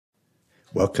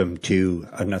Welcome to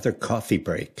another coffee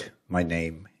break. My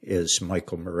name is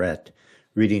Michael Moret,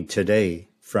 reading today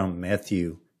from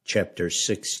Matthew chapter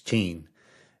 16,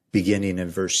 beginning in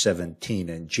verse 17.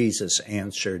 And Jesus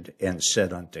answered and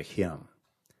said unto him,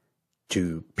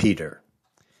 to Peter,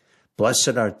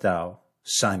 Blessed art thou,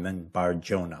 Simon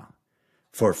Bar-Jonah,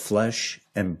 for flesh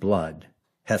and blood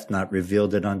hath not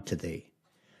revealed it unto thee,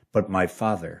 but my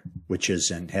Father which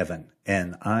is in heaven.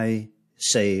 And I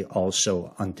say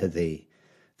also unto thee,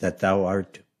 that thou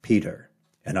art Peter,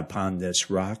 and upon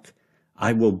this rock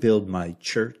I will build my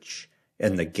church,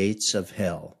 and the gates of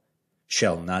hell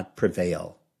shall not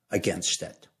prevail against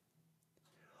it.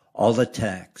 All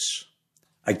attacks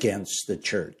against the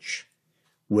church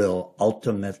will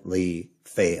ultimately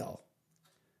fail,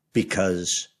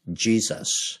 because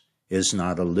Jesus is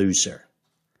not a loser.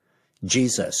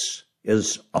 Jesus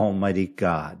is Almighty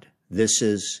God. This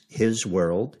is His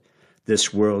world.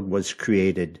 This world was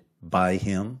created by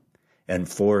Him and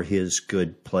for His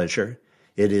good pleasure.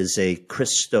 It is a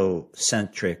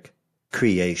Christocentric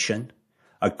creation,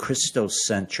 a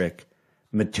Christocentric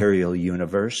material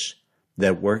universe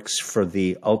that works for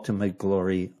the ultimate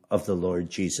glory of the Lord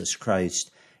Jesus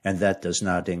Christ, and that does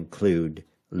not include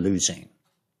losing.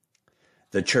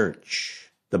 The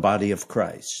church, the body of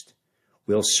Christ,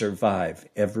 will survive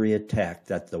every attack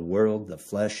that the world, the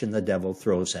flesh, and the devil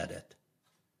throws at it.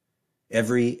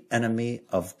 Every enemy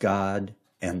of God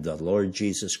and the Lord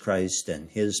Jesus Christ and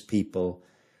His people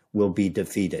will be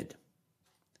defeated.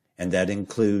 And that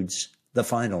includes the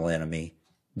final enemy,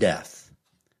 death.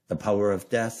 The power of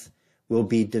death will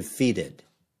be defeated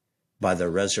by the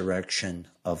resurrection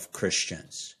of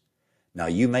Christians. Now,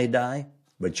 you may die,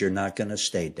 but you're not going to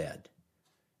stay dead.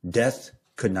 Death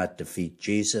could not defeat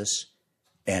Jesus,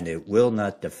 and it will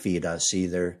not defeat us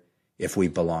either if we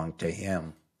belong to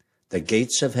Him. The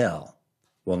gates of hell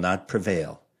will not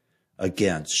prevail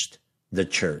against the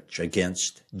church,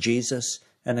 against Jesus,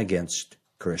 and against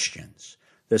Christians.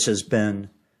 This has been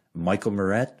Michael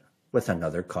Moret with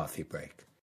another coffee break.